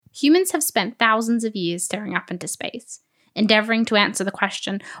Humans have spent thousands of years staring up into space, endeavoring to answer the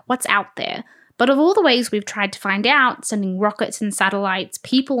question, what's out there? But of all the ways we've tried to find out, sending rockets and satellites,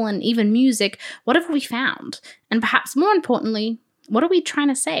 people and even music, what have we found? And perhaps more importantly, what are we trying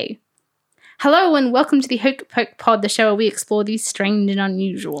to say? Hello and welcome to the Hocus Poke Pod, the show where we explore the strange and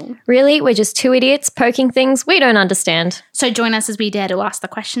unusual. Really? We're just two idiots poking things we don't understand. So join us as we dare to ask the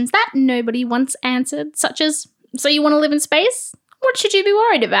questions that nobody once answered, such as, so you want to live in space? What should you be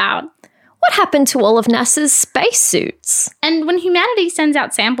worried about? What happened to all of NASA's spacesuits? And when humanity sends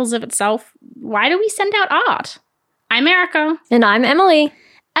out samples of itself, why do we send out art? I'm Erica. And I'm Emily.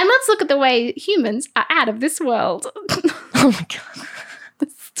 And let's look at the way humans are out of this world. Oh my God.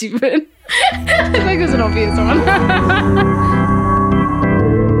 That's stupid. I think it was an obvious one.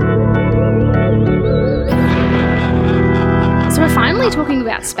 So we're finally talking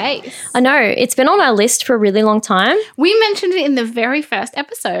about space. I know. It's been on our list for a really long time. We mentioned it in the very first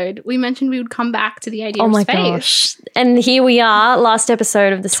episode. We mentioned we would come back to the idea of space. Oh my gosh. And here we are, last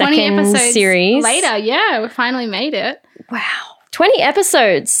episode of the 20 second episodes series. Later, yeah, we finally made it. Wow. 20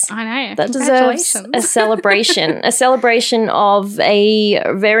 episodes. I know. That deserves a celebration. A celebration of a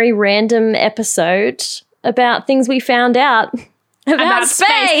very random episode about things we found out about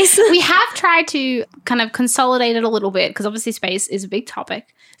space. We have tried to kind of consolidate it a little bit because obviously space is a big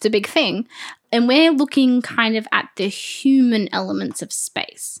topic. It's a big thing. And we're looking kind of at the human elements of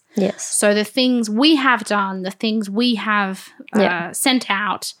space. Yes. So the things we have done, the things we have sent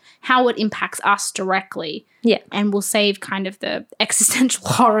out, how it impacts us directly. Yeah. And we'll save kind of the existential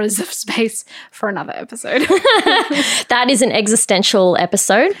horrors of space for another episode. That is an existential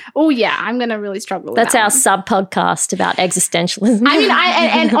episode. Oh, yeah. I'm going to really struggle with That's that our one. sub-podcast about existentialism. I mean,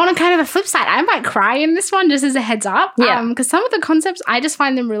 and on a kind of a flip side, I might cry in this one just as a heads up. Yeah. Because some of the concepts, I just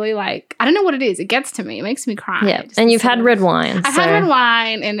find them really like, I don't know what it is. It gets to me. It makes me cry. Yeah. And you've had red wine. I've had red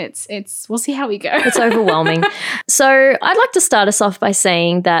wine and it's we'll see how we go. It's overwhelming. So I'd like to start us off by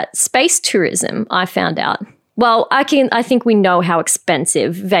saying that space tourism, I found out. Well, I think we know how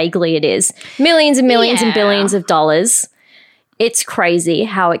expensive vaguely it is. Millions and millions and billions of dollars. It's crazy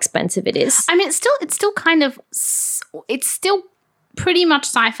how expensive it is. I mean, it's still pretty much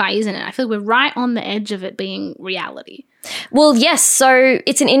sci-fi, isn't it? I feel like we're right on the edge of it being reality. Well, yes. So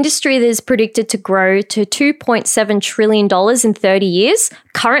it's an industry that is predicted to grow to $2.7 trillion in 30 years.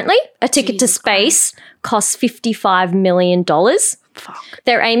 Currently, a ticket to space costs $55 million. Fuck.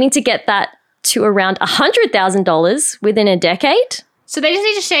 They're aiming to get that to around $100,000 within a decade. So they just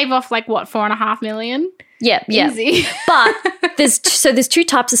need to shave off like what, $4.5 million? Yeah. Easy. But there's two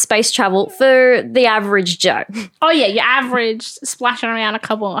types of space travel for the average Joe. Oh yeah, your average splashing around a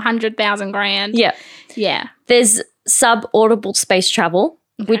couple $100,000. Yeah. Yeah. There's suborbital space travel,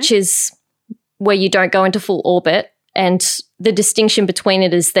 which is where you don't go into full orbit, and the distinction between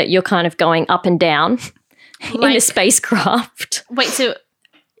it is that you're kind of going up and down in a spacecraft. Wait, so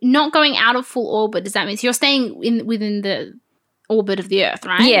not going out of full orbit, does that mean you're staying within the orbit of the Earth,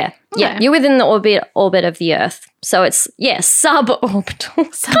 right? Yeah. Okay. Yeah. You're within the orbit of the Earth. So it's, suborbital.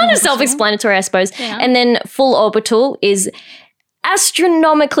 It's kind of self-explanatory, I suppose. Yeah. And then full orbital is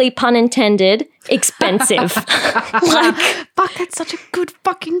astronomically, pun intended, expensive. Fuck, that's such a good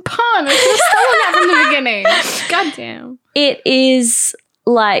fucking pun. I should have stolen that from the beginning. Goddamn. It is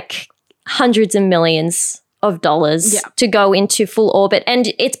like hundreds of millions of dollars to go into full orbit.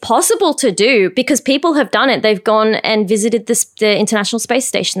 And it's possible to do because people have done it. They've gone and visited the International Space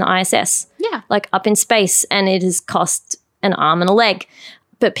Station, the ISS. Yeah. Like up in space, and it has cost an arm and a leg.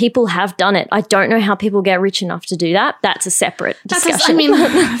 But people have done it. I don't know how people get rich enough to do that. That's a separate discussion.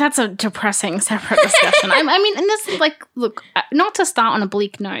 That's a depressing separate discussion. I mean, and this, like, look, not to start on a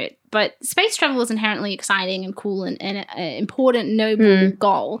bleak note, but space travel is inherently exciting and cool and an important, noble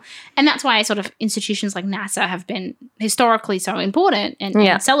goal. And that's why sort of institutions like NASA have been historically so important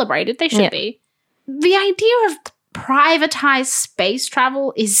and celebrated. They should be. The idea of privatized space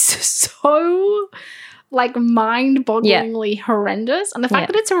travel is so like mind-bogglingly horrendous. And the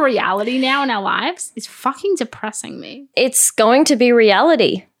fact that it's a reality now in our lives is fucking depressing me. It's going to be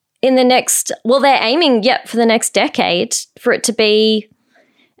reality in the next, they're aiming for the next decade for it to be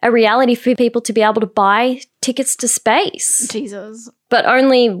a reality for people to be able to buy tickets to space. Jesus. But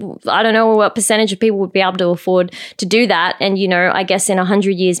only, I don't know what percentage of people would be able to afford to do that. And, I guess in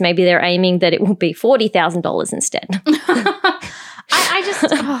 100 years, maybe they're aiming that it will be $40,000 instead. I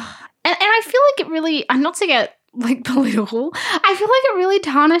just... And I feel like it really, not to get like political, I feel like it really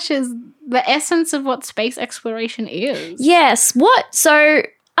tarnishes the essence of what space exploration is. Yes. What? So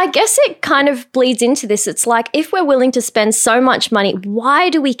I guess it kind of bleeds into this. It's like, if we're willing to spend so much money,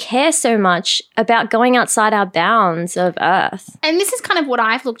 why do we care so much about going outside our bounds of Earth? And this is kind of what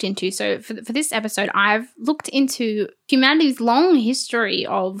I've looked into. So for this episode, I've looked into humanity's long history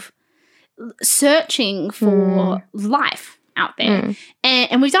of searching for life out there.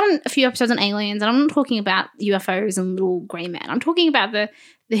 And we've done a few episodes on aliens, and I'm not talking about UFOs and little grey men. I'm talking about the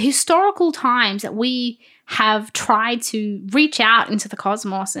historical times that we have tried to reach out into the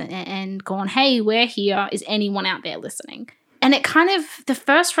cosmos and gone, hey, we're here. Is anyone out there listening? And it kind of, the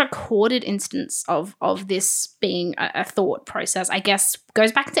first recorded instance of this being a thought process, I guess,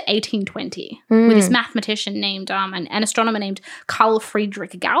 goes back to 1820 with this mathematician named, an astronomer named Carl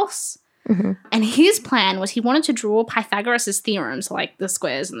Friedrich Gauss. And his plan was he wanted to draw Pythagoras' theorems, like the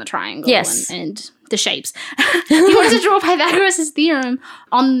squares and the triangle and the shapes. He wanted to draw Pythagoras' theorem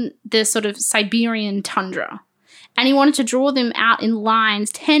on the sort of Siberian tundra. And he wanted to draw them out in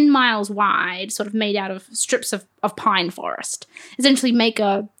lines 10 miles wide, sort of made out of strips of pine forest. Essentially make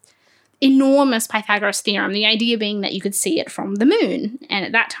a enormous Pythagoras theorem, the idea being that you could see it from the moon. And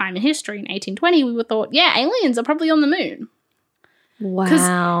at that time in history, in 1820, we were thought, yeah, aliens are probably on the moon.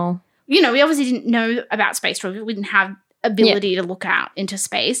 Wow. You know, we obviously didn't know about space travel. We didn't have ability to look out into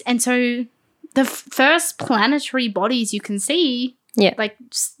space. And so the first planetary bodies you can see, like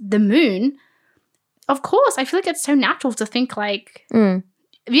the moon, of course, I feel like it's so natural to think like,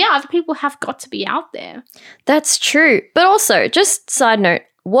 other people have got to be out there. That's true. But also, just side note,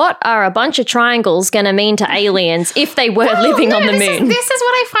 what are a bunch of triangles going to mean to aliens if they were living on the moon? This is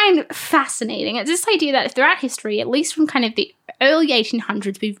what I find fascinating. It's this idea that throughout history, at least from kind of the early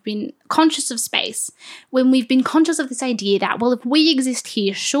 1800s, we've been conscious of space, when we've been conscious of this idea that, well, if we exist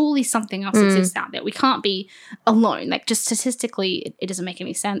here, surely something else exists out there. We can't be alone. Like, just statistically, it doesn't make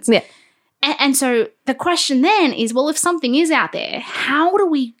any sense. Yeah. And so the question then is, well, if something is out there, how do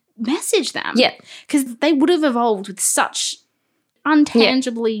we message them? Yeah. Because they would have evolved with such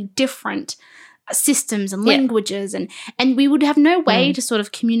untangibly different systems and languages, and we would have no way to sort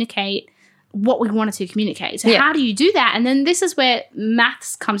of communicate what we wanted to communicate. So how do you do that? And then this is where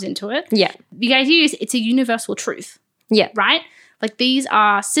maths comes into it. Yeah. The idea is it's a universal truth. Yeah. Right? Like, these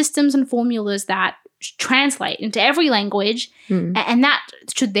are systems and formulas that translate into every language, and that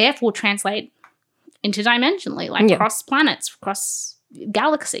should therefore translate interdimensionally, like across planets, across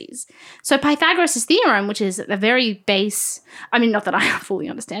galaxies. So Pythagoras' theorem, which is a very base, I mean, not that I fully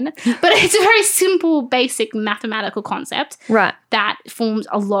understand it, but it's a very simple, basic mathematical concept that forms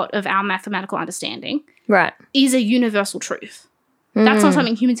a lot of our mathematical understanding, is a universal truth. That's not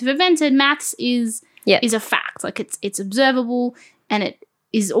something humans have invented. Maths is a fact. Like, it's observable, and it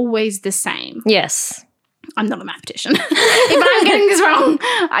is always the same. Yes. I'm not a mathematician. If I'm getting this wrong,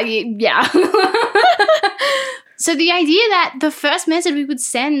 So the idea that the first message we would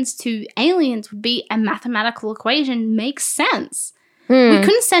send to aliens would be a mathematical equation makes sense. We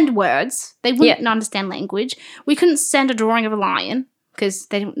couldn't send words. They wouldn't understand language. We couldn't send a drawing of a lion because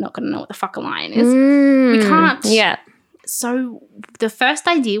they're not going to know what the fuck a lion is. We can't. Yeah. So the first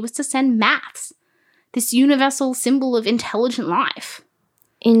idea was to send maths, this universal symbol of intelligent life.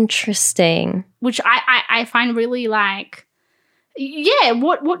 Interesting. Which I find really like,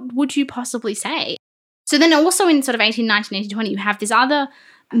 what would you possibly say? So then also in sort of 1819, 1820, you have this other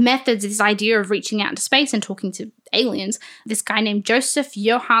methods, this idea of reaching out into space and talking to aliens. This guy named Joseph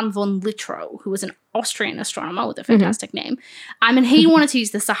Johann von Littrow, who was an Austrian astronomer with a fantastic name. And he wanted to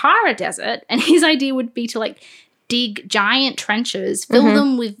use the Sahara Desert, and his idea would be to like dig giant trenches, fill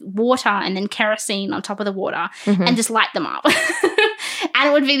them with water and then kerosene on top of the water and just light them up. And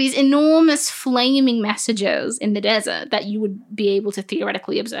it would be these enormous flaming messages in the desert that you would be able to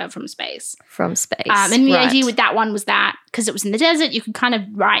theoretically observe from space. From space. And the idea with that one was that because it was in the desert, you could kind of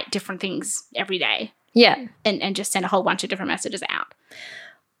write different things every day. Yeah. And just send a whole bunch of different messages out.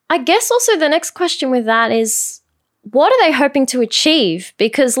 I guess also the next question with that is, what are they hoping to achieve?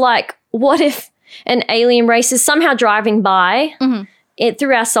 Because, like, what if an alien race is somehow driving by it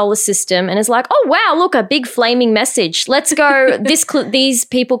through our solar system and is like, oh, wow, look, a big flaming message. Let's go. These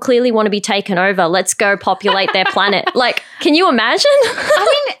people clearly want to be taken over. Let's go populate their planet. Like, can you imagine?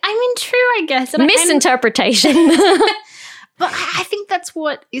 I mean, true, I guess. And misinterpretation. But I think that's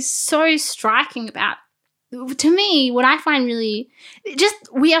what is so striking about, to me, what I find really, just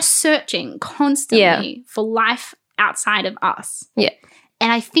we are searching constantly for life outside of us. Yeah.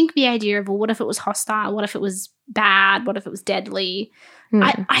 And I think the idea of, well, what if it was hostile? What if it was bad? What if it was deadly?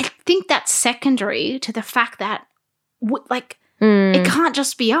 I think that's secondary to the fact that, it can't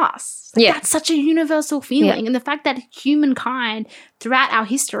just be us. That's such a universal feeling. And the fact that humankind throughout our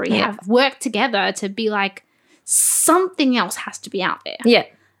history have worked together to be like, something else has to be out there. Yeah.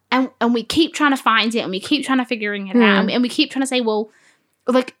 and we keep trying to find it, and we keep trying to figuring it out, and we keep trying to say, well,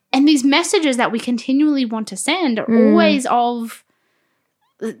 like, and these messages that we continually want to send are always of,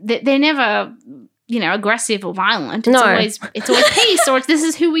 they're never, aggressive or violent. It's always peace, or this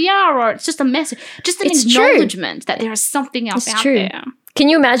is who we are, or it's just a message, just an acknowledgement that there is something else out there. Can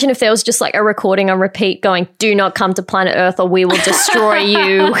you imagine if there was just like a recording on repeat going, do not come to planet Earth or we will destroy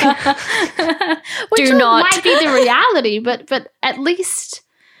you. Which might be the reality, but at least,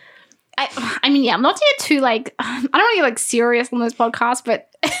 I'm not to get too like, I don't want to get like serious on this podcast, but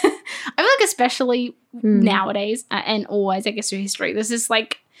I feel like especially nowadays and always, I guess, through history, there's this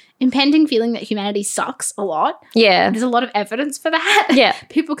like impending feeling that humanity sucks a lot. Yeah. There's a lot of evidence for that. Yeah.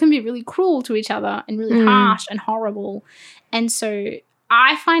 People can be really cruel to each other and really harsh and horrible. And so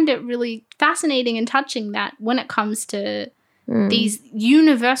I find it really fascinating and touching that when it comes to these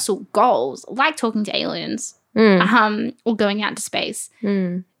universal goals, like talking to aliens or going out into space,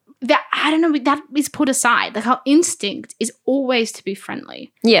 that, I don't know, that is put aside. Like, our instinct is always to be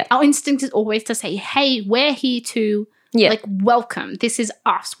friendly. Yeah. Our instinct is always to say, hey, we're here to, like, welcome. This is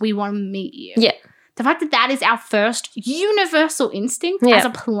us. We want to meet you. Yeah. The fact that is our first universal instinct as a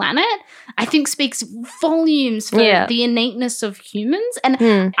planet, I think speaks volumes for the innateness of humans. And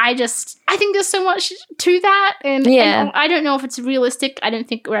I think there's so much to that. And I don't know if it's realistic. I don't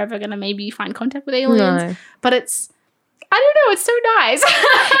think we're ever going to maybe find contact with aliens. No. But it's, I don't know, it's so nice.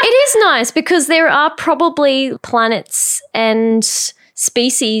 It is nice because there are probably planets and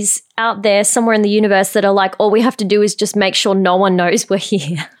species out there somewhere in the universe that are like, all we have to do is just make sure no one knows we're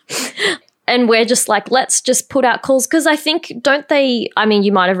here. And we're just like, let's just put out calls. Because I think, don't they, I mean,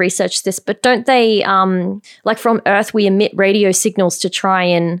 you might have researched this, but don't they, like from Earth, we emit radio signals to try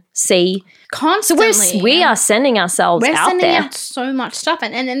and see. Constantly. So we are sending ourselves out there. We're sending out so much stuff.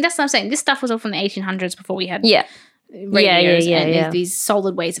 And that's what I'm saying. This stuff was all from the 1800s before we had radios and these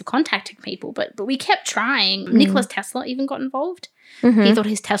solid ways of contacting people. But we kept trying. Nikola Tesla even got involved. He thought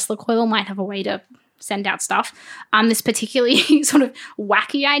his Tesla coil might have a way to send out stuff. This particularly sort of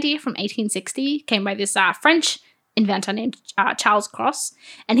wacky idea from 1860 came by this French inventor named Charles Cross.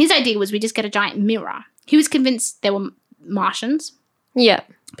 And his idea was we just get a giant mirror. He was convinced there were Martians. Yeah.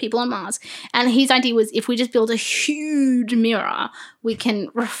 People on Mars. And his idea was if we just build a huge mirror, we can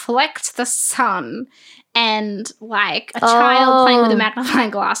reflect the sun, and like a child playing with a magnifying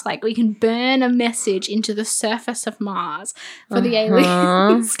glass, like we can burn a message into the surface of Mars for the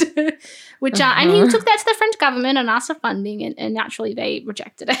aliens. And he took that to the French government and asked for funding, and naturally they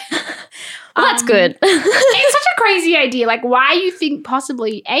rejected it. Well, that's good. It's such a crazy idea. Like, why you think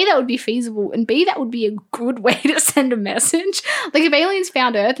possibly, A, that would be feasible, and B, that would be a good way to send a message. Like, if aliens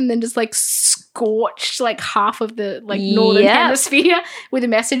found Earth and then just like scorched like half of the like northern hemisphere with a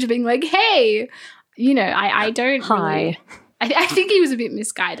message being like, hey, I don't really, I think he was a bit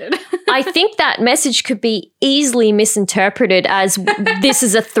misguided. I think that message could be easily misinterpreted as this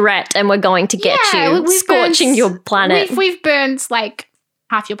is a threat and we're going to get you, scorching your planet. We've burned like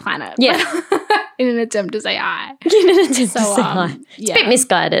half your planet. Yeah. In an attempt to say hi. It's a bit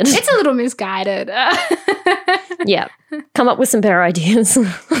misguided. It's a little misguided. Yeah. Come up with some better ideas.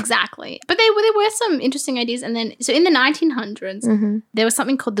 Exactly. But there were some interesting ideas. And then, so in the 1900s, there was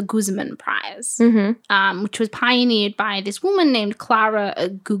something called the Guzman Prize, which was pioneered by this woman named Clara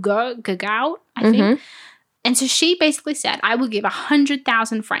Gagaut, I think. And so she basically said, I will give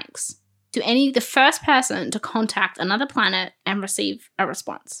 100,000 francs to the first person to contact another planet and receive a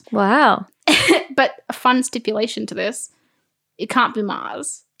response. Wow. But a fun stipulation to this, it can't be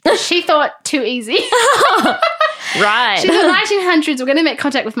Mars. She thought too easy. Right. She thought 1900s, we're going to make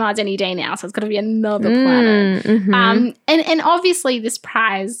contact with Mars any day now, so it's got to be another planet. And obviously this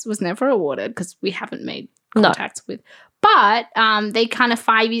prize was never awarded because we haven't made contacts with. But they kind of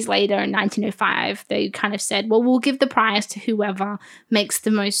 5 years later in 1905, they kind of said, well, we'll give the prize to whoever makes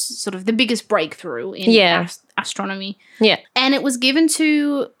the most sort of the biggest breakthrough in astronomy. Yeah. And it was given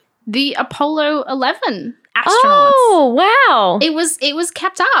to the Apollo 11 astronauts. Oh, wow. It was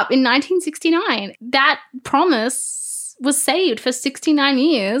kept up in 1969. That promise was saved for 69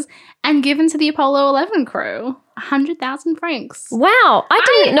 years and given to the Apollo 11 crew. 100,000 francs. Wow. I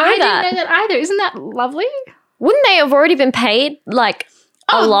didn't know that. I didn't know that either. Isn't that lovely? Wouldn't they have already been paid, like,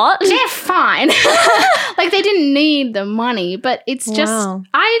 a lot? They're fine. Like, they didn't need the money, but it's just,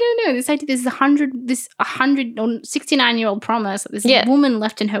 I don't know, this idea, this 69-year-old promise that this woman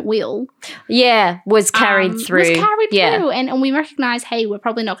left in her will. Yeah, was carried through. And we recognize, hey, we're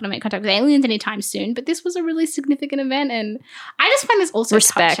probably not going to make contact with aliens anytime soon, but this was a really significant event, and I just find this also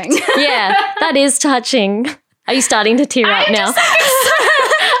touching. Yeah, that is touching. Are you starting to tear up now?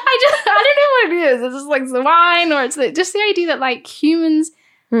 I don't know what it is. It's just like the wine, or it's just the idea that like humans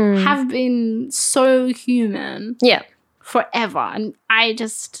have been so human Yeah. forever. And I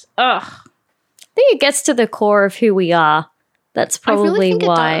just, ugh. I think it gets to the core of who we are. That's probably really think it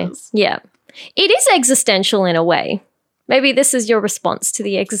why. does. Yeah. It is existential in a way. Maybe this is your response to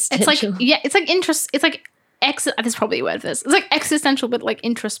the existential. It's like, yeah, it's like there's probably a word for this. It's like existential, but like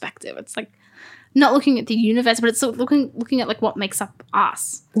introspective. It's like not looking at the universe, but it's sort of looking at like what makes up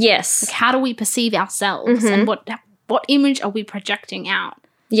us. Yes. Like how do we perceive ourselves and what image are we projecting out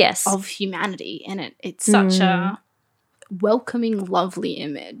Yes. of humanity? And it's such a welcoming, lovely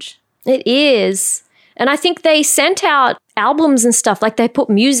image. It is. And I think they sent out albums and stuff. Like they put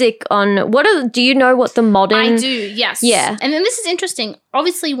music on. Do you know what the modern? I do, yes. Yeah. And then this is interesting.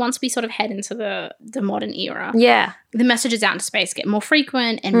 Obviously, once we sort of head into the modern era, Yeah. the messages out into space get more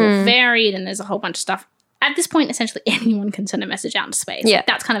frequent and more varied, and there's a whole bunch of stuff. At this point, essentially anyone can send a message out into space. Yeah. Like,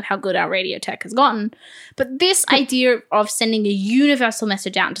 that's kind of how good our radio tech has gotten. But this idea of sending a universal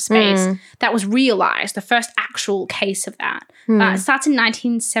message out into space, that was realized, the first actual case of that, starts in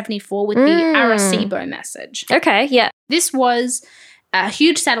 1974 with the Arecibo message. Okay. Yeah. This was a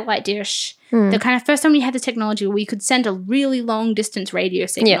huge satellite dish. The kind of first time we had the technology where we could send a really long distance radio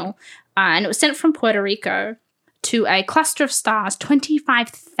signal. And it was sent from Puerto Rico to a cluster of stars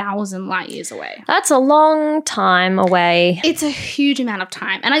 25,000 light years away. That's a long time away. It's a huge amount of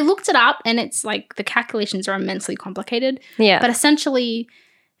time. And I looked it up, and it's like the calculations are immensely complicated. Yeah. But essentially,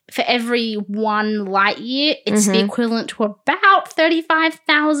 for every 1 light year, it's the equivalent to about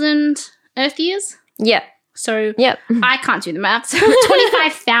 35,000 Earth years. Yeah. So Yep. I can't do the math. So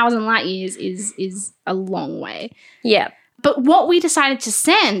 25,000 light years is a long way. Yeah. But what we decided to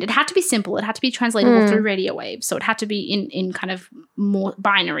send, it had to be simple. It had to be translatable through radio waves. So it had to be in kind of more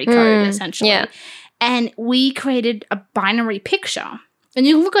binary code, essentially. Yeah. And we created a binary picture. And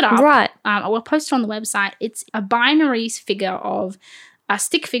you can look it up. Right. We'll post it on the website. It's a binary figure of a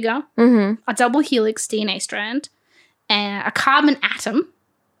stick figure, a double helix DNA strand, and a carbon atom,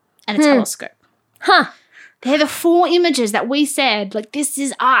 and a telescope. Huh. They're the 4 images that we said, like, this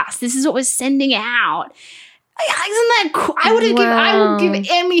is us. This is what we're sending out. Isn't that cool? I would give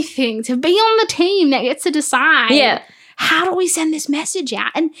anything to be on the team that gets to decide. Yeah. How do we send this message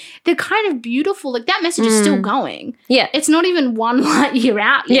out? And they're kind of beautiful. Like, that message is still going. Yeah. It's not even 1 light year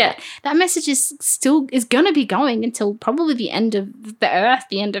out yet. Yeah. That message is going to be going until probably the end of the Earth,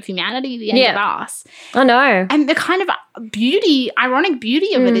 the end of humanity, the end of us. I know. And the kind of ironic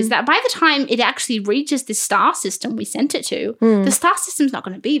beauty of it is that by the time it actually reaches this star system we sent it to, the star system's not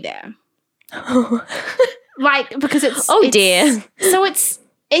going to be there. Like, because it's... dear. So it's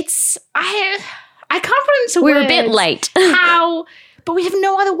I can't put it into words. We're a bit late. But we have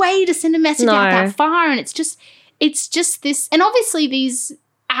no other way to send a message out that far. And it's just this... And obviously these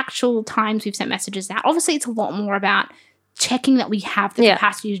actual times we've sent messages out, obviously it's a lot more about checking that we have the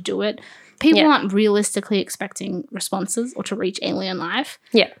capacity to do it. People aren't realistically expecting responses or to reach alien life.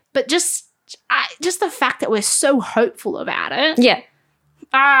 Yeah. But just the fact that we're so hopeful about it. Yeah.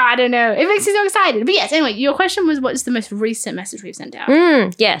 I don't know. It makes me so excited. But yes, anyway, your question was, what is the most recent message we've sent out?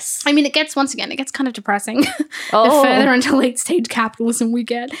 Yes. I mean, it gets kind of depressing. The further into late stage capitalism we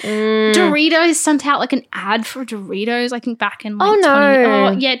get. Doritos sent out like an ad for Doritos, I think back in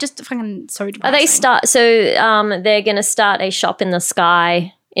like just fucking so depressing. They're going to start a shop in the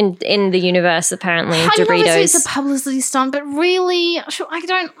sky in the universe, apparently. Doritos. It's a publicity stunt, but really, I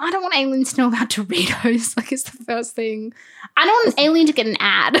don't want aliens to know about Doritos. Like, it's the first thing. I don't want an alien to get an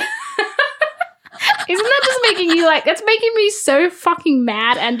ad. Isn't that just making you like? That's making me so fucking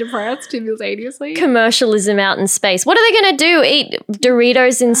mad and depressed simultaneously. Commercialism out in space. What are they going to do? Eat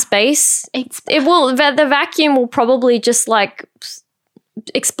Doritos in space? It will. The vacuum will probably just like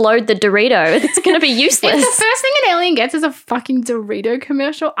explode the Dorito. It's going to be useless. If the first thing an alien gets is a fucking Dorito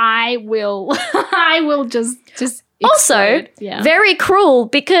commercial, I will just also, very cruel,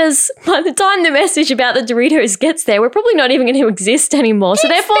 because by the time the message about the Doritos gets there, we're probably not even going to exist anymore. So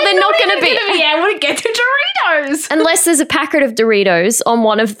therefore, they're not going to be able to get to Doritos. Unless there's a packet of Doritos on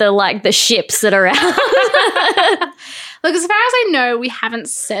one of the ships that are out. Look, as far as I know, we haven't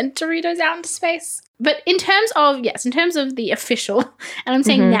sent Doritos out into space. But in terms of the official, and I'm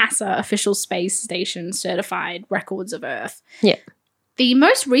saying NASA official space station certified records of Earth. Yeah. The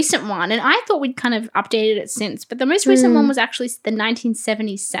most recent one, and I thought we'd kind of updated it since, but the most recent one was actually the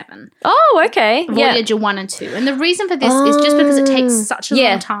 1977. Oh, okay. Voyager 1 and 2. And the reason for this is just because it takes such a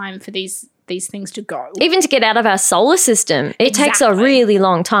long time for these things to go. Even to get out of our solar system, it takes a really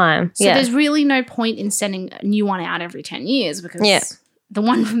long time. So there's really no point in sending a new one out every 10 years because the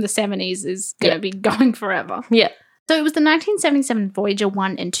one from the 70s is going to be going forever. Yeah. So it was the 1977 Voyager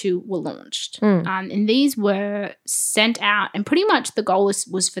 1 and 2 were launched. And these were sent out, and pretty much the goal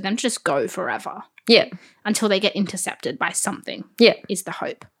was for them to just go forever. Yeah. Until they get intercepted by something. Yeah. Is the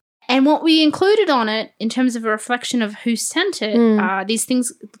hope. And what we included on it in terms of a reflection of who sent it are these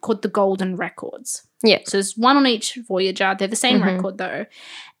things called the golden records. Yeah. So there's one on each Voyager. They're the same record though.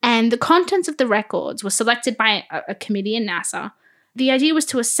 And the contents of the records were selected by a committee in NASA. The idea was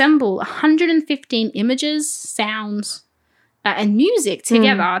to assemble 115 images, sounds, and music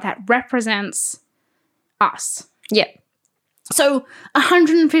together that represents us. Yeah. So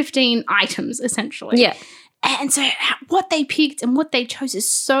 115 items, essentially. Yeah. And so what they picked and what they chose is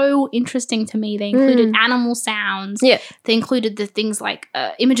so interesting to me. They included animal sounds. Yeah. They included the things like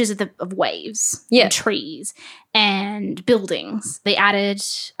images of waves and trees and buildings. They added,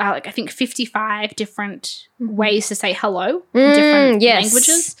 I think, 55 different ways to say hello in different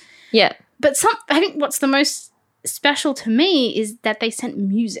languages. Yeah. But I think what's the most special to me is that they sent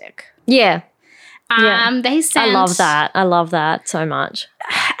music. Yeah. They sent. I love that so much.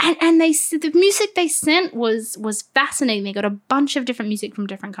 And the music they sent was fascinating. They got a bunch of different music from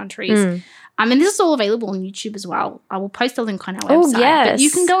different countries. And this is all available on YouTube as well. I will post a link on our website. Yes. But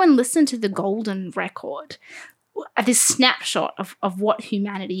you can go and listen to the golden record, this snapshot of what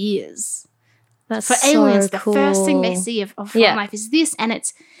humanity is. That's for so aliens, cool. the first thing they see of foreign life is this, and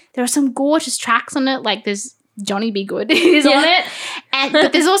there are some gorgeous tracks on it. Like there's Johnny Be Good is on it,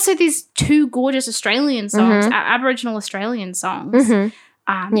 but there's also these two gorgeous Australian songs, Aboriginal Australian songs.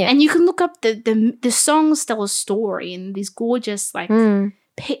 And you can look up the songs tell a story and these gorgeous and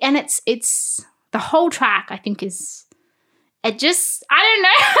it's the whole track I think is I don't know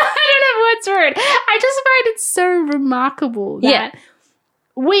I don't have words for it. I just find it so remarkable that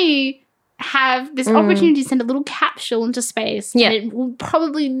we have this opportunity to send a little capsule into space and it will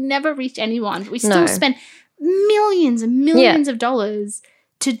probably never reach anyone, but we still spend millions and millions of dollars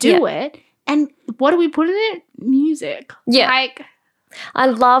to do it. And what do we put in it? Music. I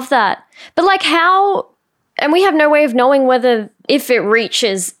love that. But how, and we have no way of knowing whether, if it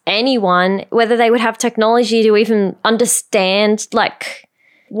reaches anyone, whether they would have technology to even understand,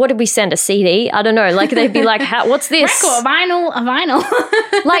 what did we send, a CD? I don't know. They'd be like, what's this? Record, a vinyl.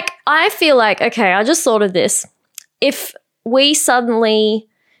 I feel okay, I just thought of this. If we suddenly,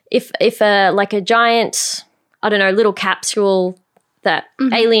 if a giant, I don't know, little capsule, that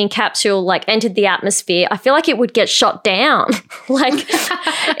alien capsule entered the atmosphere, I feel like it would get shot down.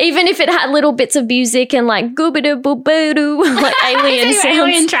 Even if it had little bits of music and goobada-boo-boo-doo, alien sounds.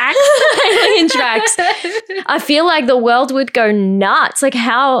 Alien tracks. Alien tracks. I feel like the world would go nuts.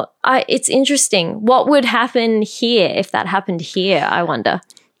 It's interesting. What would happen here if that happened here, I wonder.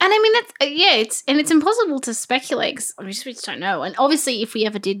 And I mean, it's impossible to speculate because we just don't know. And obviously, if we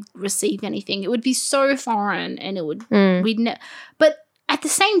ever did receive anything, it would be so foreign, and it would But at the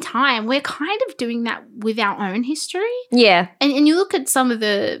same time, we're kind of doing that with our own history. Yeah, and you look at some of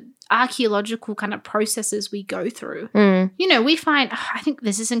the archaeological kind of processes we go through. We find I think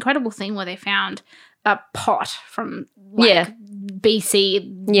there's this incredible thing where they found a pot from BC,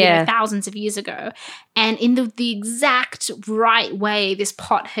 thousands of years ago. And in the exact right way this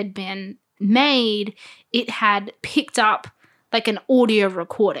pot had been made, it had picked up an audio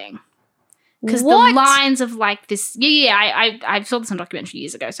recording. Because the lines of this, I saw this on a documentary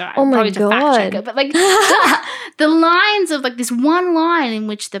years ago, so I probably have to fact check it. But the lines of this one line in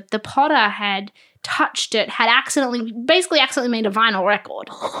which the potter had touched it had accidentally made a vinyl record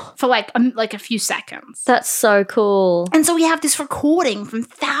for a few seconds. That's so cool. And so we have this recording from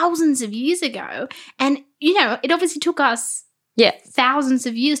thousands of years ago, and it obviously took us thousands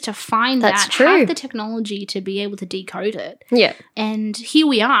of years to find have the technology to be able to decode it. Yeah. And here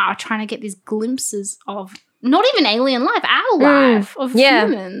we are trying to get these glimpses of not even alien life, our life of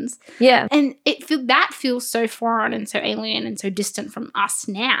humans. Yeah. And that feels so foreign and so alien and so distant from us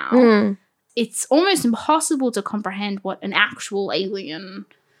now. It's almost impossible to comprehend what an actual alien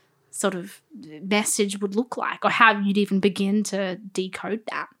sort of message would look like, or how you'd even begin to decode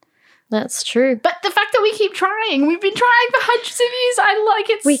that. That's true. But the fact that we keep trying, we've been trying for hundreds of years. I like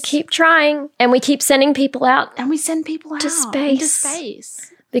it. We keep trying, and we keep sending people out. And we send people out into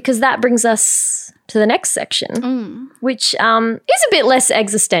space. Because that brings us to the next section, which is a bit less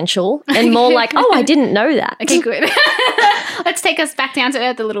existential and more I didn't know that. Okay, good. Let's take us back down to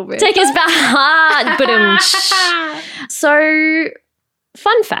earth a little bit. Take us back. So,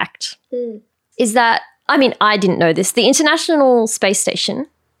 fun fact is that, I didn't know this. The International Space Station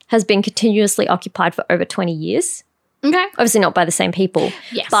has been continuously occupied for over 20 years. Okay. Obviously not by the same people.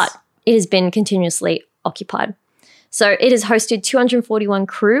 Yes. But it has been continuously occupied. So it has hosted 241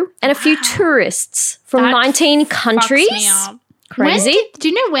 crew and a few tourists from 19 countries. Fucks me up. Crazy. Do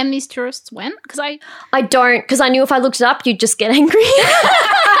you know when these tourists went? Because I don't, because I knew if I looked it up, you'd just get angry.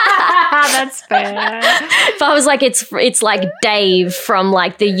 That's fair. If I was like, it's like Dave from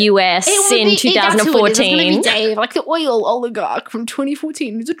like the US in 2014. It's going to be Dave, like the oil oligarch from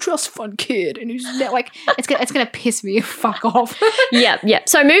 2014. He's a trust fund kid, and he's like, it's going to piss me fuck off. Yep.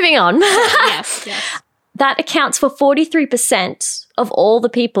 So moving on. Yes. That accounts for 43% of all the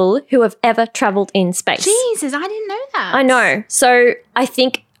people who have ever traveled in space. Jesus, I didn't know that. I know. So I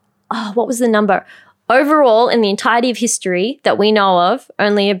think, what was the number? Overall, in the entirety of history that we know of,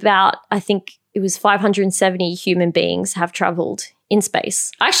 only about, I think it was 570 human beings have traveled in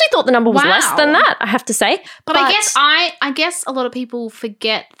space. I actually thought the number was less than that, I have to say. But I guess a lot of people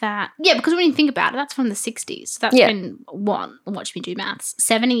forget that. Yeah, because when you think about it, that's from the 60s. So that's been, watch me do maths,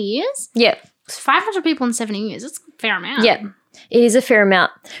 70 years? Yeah. 500 people in 70 years. That's a fair amount. Yeah. It is a fair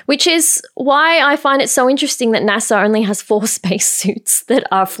amount, which is why I find it so interesting that NASA only has 4 spacesuits that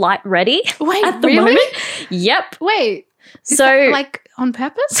are flight ready. Wait, at the really? moment. Yep. Wait. Is So, that, like, on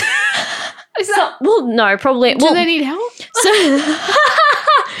purpose? well, no, probably. Do they need help?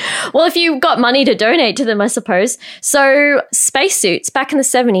 Well, if you've got money to donate to them, I suppose. So spacesuits back in the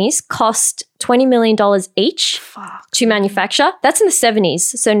 70s cost $20 million each to manufacture. That's in the 70s.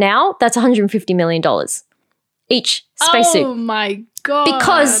 So now that's $150 million each spacesuit. Oh my God.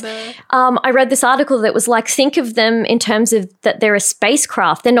 Because I read this article that was like, think of them in terms of that they're a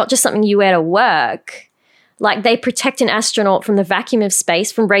spacecraft. They're not just something you wear to work. Like they protect an astronaut from the vacuum of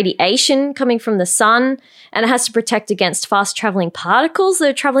space, from radiation coming from the sun, and it has to protect against fast-traveling particles that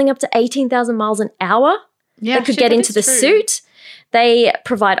are traveling up to 18,000 miles an hour. Yeah, that could get into the suit. They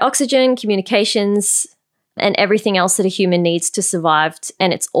provide oxygen, communications, and everything else that a human needs to survive,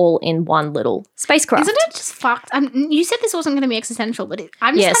 and it's all in one little spacecraft. Isn't it just fucked? You said this wasn't going to be existential, but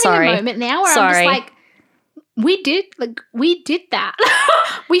I'm just having a moment now where I'm just like, we did that.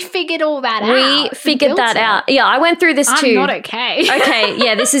 We figured all that out. We figured that out. Yeah, I went through this too. I'm not okay. Okay,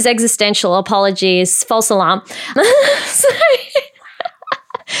 yeah, this is existential. Apologies. False alarm. So,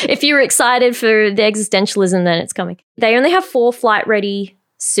 if you were excited for the existentialism, then it's coming. They only have 4 flight-ready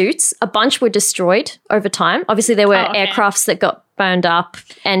suits. A bunch were destroyed over time. Obviously, there were aircrafts that got burned up,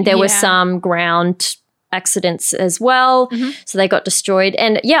 and there were some ground accidents as well. So they got destroyed.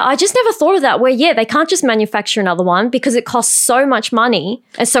 And yeah, I just never thought of that where, they can't just manufacture another one because it costs so much money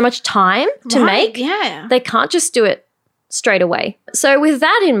and so much time to make. Yeah. They can't just do it straight away. So with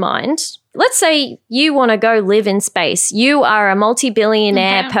that in mind, let's say you want to go live in space. You are a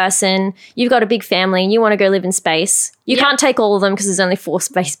multi-billionaire person. You've got a big family and you want to go live in space. You can't take all of them because there's only 4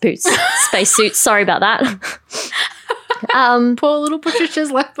 spacesuits. Sorry about that. Poor little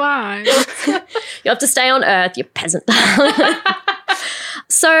Patricia's left behind. You have to stay on Earth, you peasant.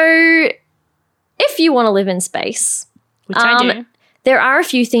 So if you want to live in space, which I do, there are a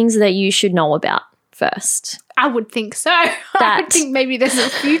few things that you should know about first. I would think so. I would think maybe there's a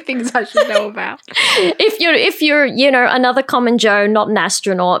few things I should know about. If you're another common Joe, not an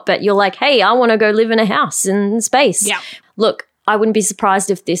astronaut, but you're like, hey, I want to go live in a house in space. Yeah. Look, I wouldn't be surprised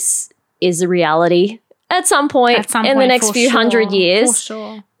if this is a reality at some point in the next few hundred years. For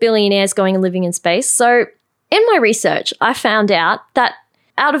sure. Billionaires going and living in space. So in my research, I found out that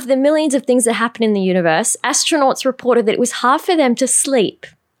out of the millions of things that happen in the universe, astronauts reported that it was hard for them to sleep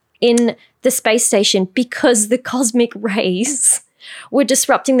in the space station because the cosmic rays were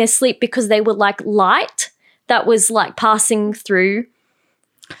disrupting their sleep because they were like light that was like passing through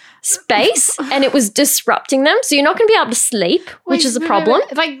space and it was disrupting them. So you're not going to be able to sleep, which is a problem.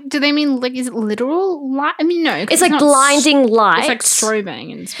 Like, do they mean like, is it literal light? I mean, no. It's like blinding light. It's like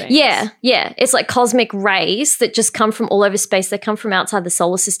strobing in space. Yeah. It's like cosmic rays that just come from all over space. They come from outside the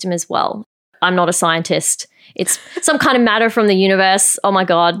solar system as well. I'm not a scientist. It's some kind of matter from the universe. Oh my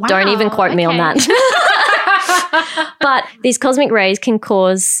God, don't even quote me on that. But these cosmic rays can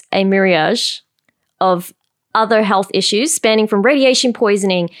cause a myriad of other health issues spanning from radiation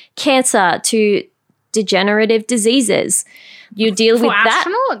poisoning, cancer to degenerative diseases. You deal with that.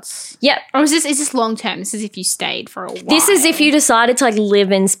 Astronauts? Yep. Or is this long term? This is if you stayed for a while. This is if you decided to like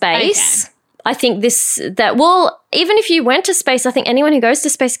live in space. Okay. I think even if you went to space, I think anyone who goes to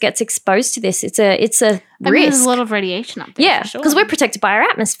space gets exposed to this. It's a risk. I mean, there's a lot of radiation up there. Yeah, because we're protected by our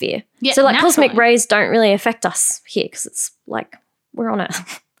atmosphere. Yeah, so like naturally. Cosmic rays don't really affect us here because it's like we're on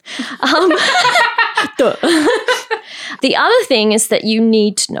Earth. The other thing is that you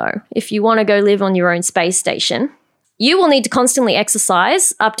need to know if you want to go live on your own space station, you will need to constantly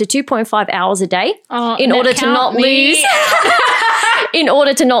exercise up to 2.5 hours a day in order to not lose in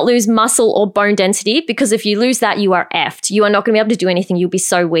order to not lose muscle or bone density, because if you lose that, you are effed. You are not going to be able to do anything. You'll be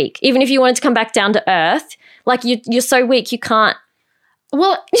so weak. Even if you wanted to come back down to earth, like you're so weak you can't.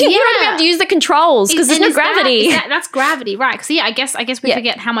 Well, you're not going to be able to use the controls because there's no gravity. That's gravity, right? Because I guess we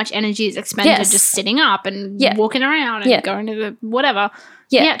forget how much energy is expended just sitting up and walking around and going to the whatever.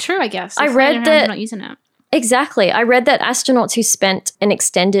 Yeah, true. I guess I read that not using it. Exactly. I read that astronauts who spent an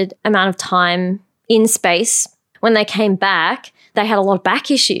extended amount of time in space, when they came back, they had a lot of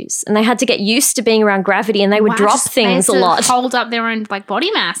back issues and they had to get used to being around gravity, and they would drop things a lot. Hold up their own body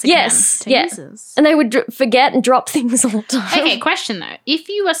mass again. Yes. Jesus. And they would forget and drop things all the time. Okay, question though. If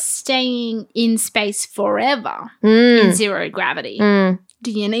you are staying in space forever in zero gravity,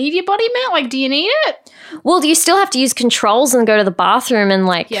 do you need your body mass? Like, do you need it? Well, do you still have to use controls and go to the bathroom and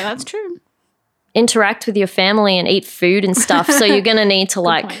yeah, that's true. Interact with your family and eat food and stuff. So you're going to need to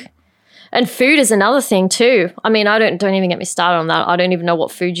and food is another thing too. I mean, don't even get me started on that. I don't even know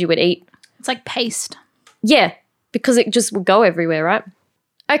what food you would eat. It's like paste. Yeah, because it just will go everywhere, right?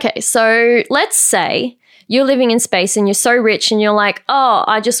 Okay, so let's say you're living in space and you're so rich and you're like, oh,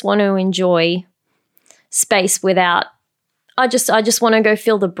 I just want to enjoy space without, I just want to go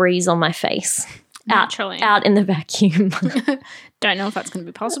feel the breeze on my face. Naturally. Out in the vacuum. Don't know if that's going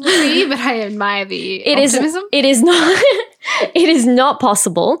to be possible for you, but I admire the optimism. It is not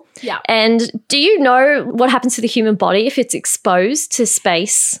possible. Yeah. And do you know what happens to the human body if it's exposed to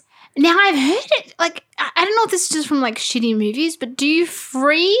space? Now, I've heard it, I don't know if this is just from, shitty movies, but do you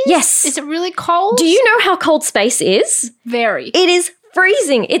freeze? Yes. Is it really cold? Do you know how cold space is? Very. It is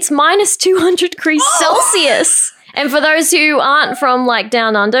freezing. It's minus 200 degrees Celsius. And for those who aren't from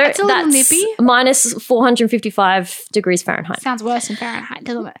down under, that's nippy. Minus 455 degrees Fahrenheit. Sounds worse in Fahrenheit,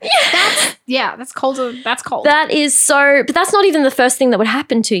 doesn't it? That's colder. That's cold. That is so, but that's not even the first thing that would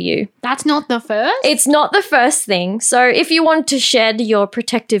happen to you. That's not the first? It's not the first thing. So if you want to shed your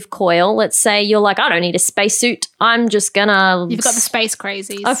protective coil, let's say you're like, I don't need a spacesuit. I'm just gonna. You've got the space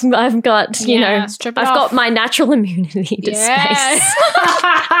crazies. I've got, I've got my natural immunity to space.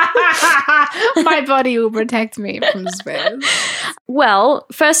 My body will protect me from space. Well,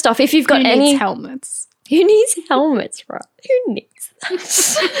 first off, if you've got Who needs helmets? Who needs helmets, right? Who needs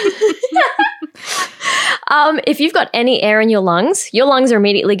if you've got any air in your lungs are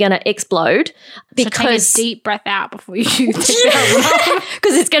immediately going to explode because so take a deep breath out before you take the helmet off.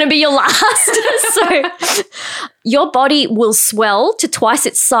 Because it's going to be your last. So your body will swell to twice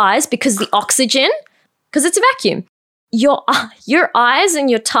its size because the oxygen, because it's a vacuum. Your eyes and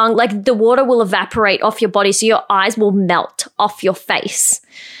your tongue, the water will evaporate off your body, so your eyes will melt off your face.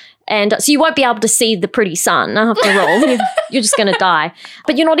 And so you won't be able to see the pretty sun after all. You're just going to die.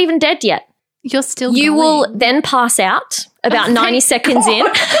 But you're not even dead yet. You're still You going. will then pass out about 90 seconds in.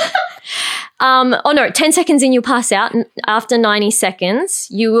 10 seconds in you'll pass out. And after 90 seconds,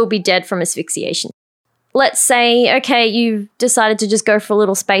 you will be dead from asphyxiation. Let's say, okay, you've decided to just go for a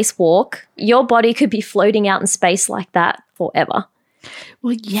little spacewalk. Your body could be floating out in space like that forever.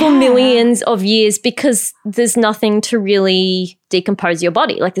 Well, yeah. For millions of years, because there's nothing to really decompose your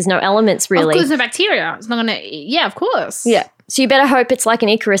body. There's no elements really. Of course, no bacteria. It's not going to, yeah, of course. Yeah. So you better hope it's like an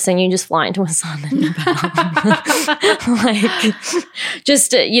Icarus and you just fly into a sun. And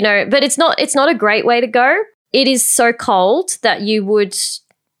but it's not a great way to go. It is so cold that you would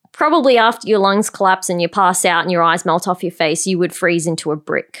probably, after your lungs collapse and you pass out and your eyes melt off your face, you would freeze into a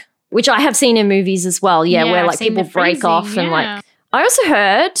brick, which I have seen in movies as well. Yeah, where people break off and I also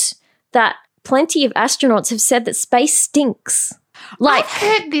heard that plenty of astronauts have said that space stinks. I've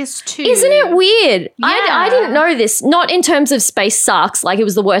heard this too. Isn't it weird? Yeah. I didn't know this. Not in terms of space sucks, it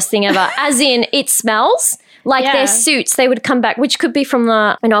was the worst thing ever. As in, it smells. Their suits, they would come back, which could be from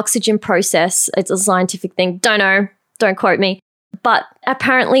an oxygen process. It's a scientific thing. Don't know. Don't quote me. But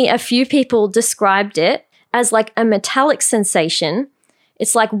apparently a few people described it as a metallic sensation.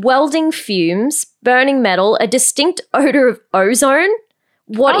 It's like welding fumes, burning metal, a distinct odor of ozone.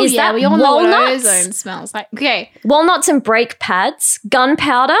 What is that? We all know what ozone smells like. Okay. Walnuts and brake pads,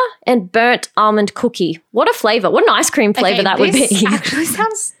 gunpowder, and burnt almond cookie. What a flavour. What an ice cream flavour that would be. This actually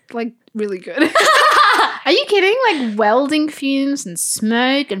sounds really good. Are you kidding? Welding fumes and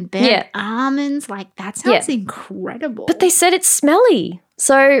smoke and burnt almonds. That sounds incredible. But they said it's smelly.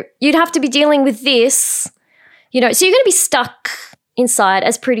 So you'd have to be dealing with this. So you're going to be stuck inside,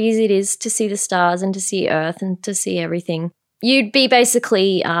 as pretty as it is to see the stars and to see Earth and to see everything. You'd be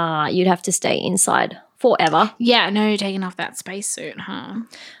basically, you'd have to stay inside forever. Yeah, no taking off that spacesuit, huh?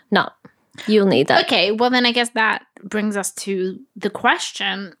 No. You'll need that. Okay, well then I guess that brings us to the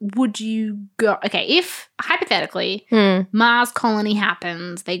question, would you go, okay, if hypothetically Mars colony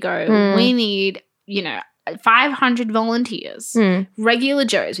happens, they go, we need, 500 volunteers, regular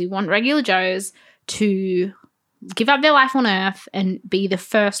Joes. We want regular Joes to give up their life on Earth and be the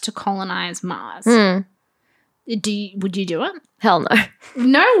first to colonize Mars. Would you do it? Hell no.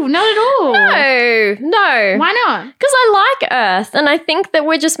 No, not at all. No. Why not? Because I like Earth and I think that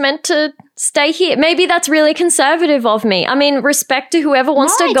we're just meant to stay here. Maybe that's really conservative of me. I mean, respect to whoever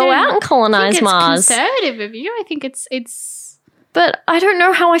wants to go out and colonize Mars. Conservative of you. I think it's. But I don't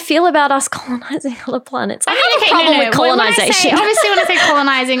know how I feel about us colonizing other planets. I have a problem with colonization. Obviously, when I say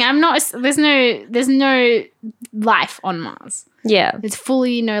colonizing, I'm not. There's no life on Mars. Yeah, it's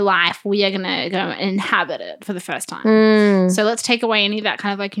fully no life. We are gonna go and inhabit it for the first time. So let's take away any of that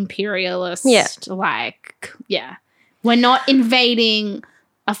kind of like imperialist. We're not invading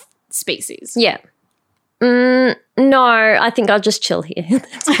a species. Yeah. No, I think I'll just chill here.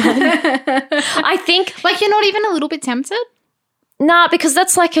 That's fine. I think like you're not even a little bit tempted. Nah, because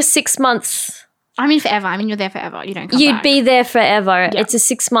that's like a 6 months. I mean, forever. I mean, you're there forever. You don't come You'd back. be there forever. Yeah. It's a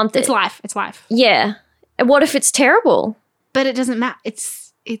 6 month. It's life. It's life. Yeah. What if it's terrible? But it doesn't matter.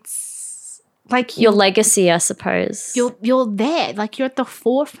 It's like your legacy, I suppose. You're there. Like you're at the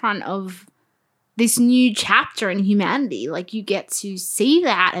forefront of this new chapter in humanity. Like you get to see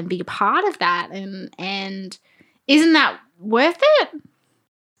that and be a part of that. And isn't that worth it?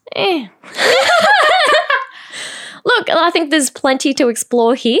 Look, I think there's plenty to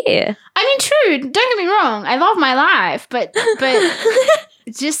explore here. I mean, true. Don't get me wrong. I love my life, but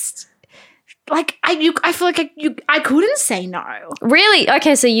just like I feel like I couldn't say no. Really?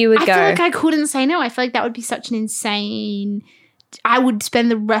 Okay, so you would go. I feel like I couldn't say no. I feel like that would be such an insane. I would spend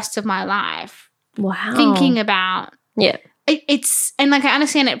the rest of my life thinking about. Yeah. It's and like I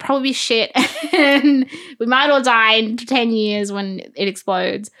understand it probably be shit, and we might all die in 10 years when it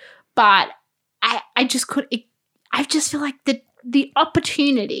explodes, but I just could. I just feel like the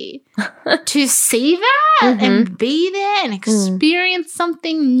opportunity to see that and be there and experience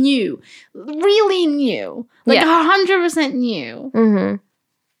something new, really new, like 100% new.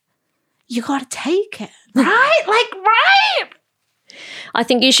 You got to take it, right? Right? I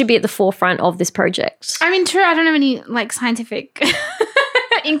think you should be at the forefront of this project. I mean, true. I don't have any like scientific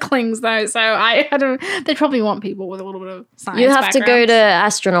inklings though, so I don't. They probably want people with a little bit of science. You have to go to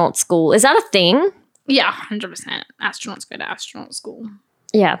astronaut school. Is that a thing? Yeah, 100%. Astronauts go to astronaut school.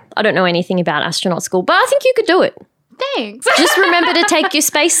 Yeah, I don't know anything about astronaut school, but I think you could do it. Thanks. Just remember to take your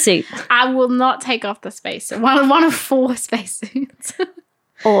spacesuit. I will not take off the spacesuit. One of 4 spacesuits.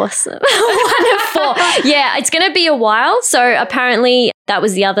 Awesome. 1 of 4. Yeah, it's going to be a while. So apparently that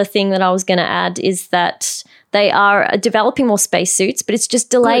was the other thing that I was going to add is that they are developing more spacesuits, but it's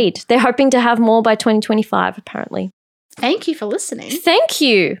just delayed. Good. They're hoping to have more by 2025, apparently. Thank you for listening. Thank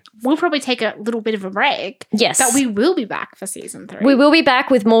you. We'll probably take a little bit of a break. Yes. But we will be back for season 3. We will be back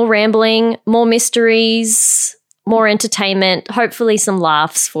with more rambling, more mysteries, more entertainment, hopefully some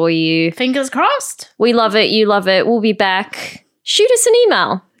laughs for you. Fingers crossed. We love it. You love it. We'll be back. Shoot us an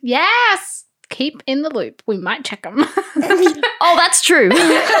email. Yes. Keep in the loop. We might check them. Oh, that's true.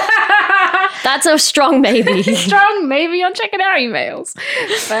 That's a strong maybe. Strong maybe on checking our emails.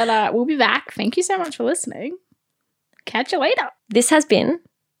 But we'll be back. Thank you so much for listening. Catch you later. This has been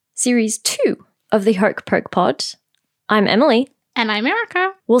Series 2 of the Hoke Poke Pod. I'm Emily. And I'm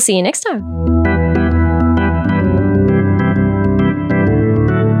Erica. We'll see you next time.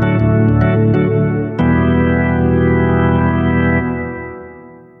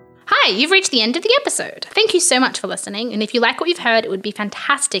 Hi, you've reached the end of the episode. Thank you so much for listening, and if you like what you've heard, it would be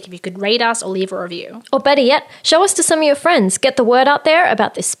fantastic if you could rate us or leave a review. Or better yet, show us to some of your friends. Get the word out there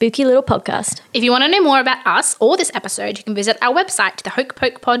about this spooky little podcast. If you want to know more about us or this episode, you can visit our website,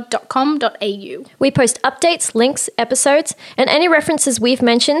 thehokepokepod.com.au. We post updates, links, episodes, and any references we've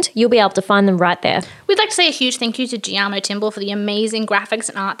mentioned, you'll be able to find them right there. We'd like to say a huge thank you to Giamo Timble for the amazing graphics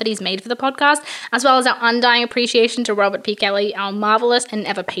and art that he's made for the podcast, as well as our undying appreciation to Robert P. Kelly, our marvelous and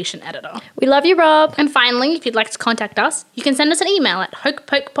ever-patient editor. We love you, Rob. And finally, if you'd like to contact us, you can send us an email at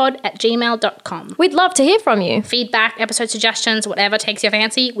hokepokepod@gmail.com. We'd love to hear from you. Feedback, episode suggestions, whatever takes your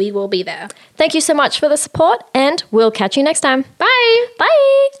fancy, we will be there. Thank you so much for the support, and we'll catch you next time. Bye.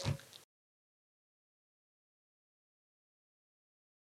 Bye.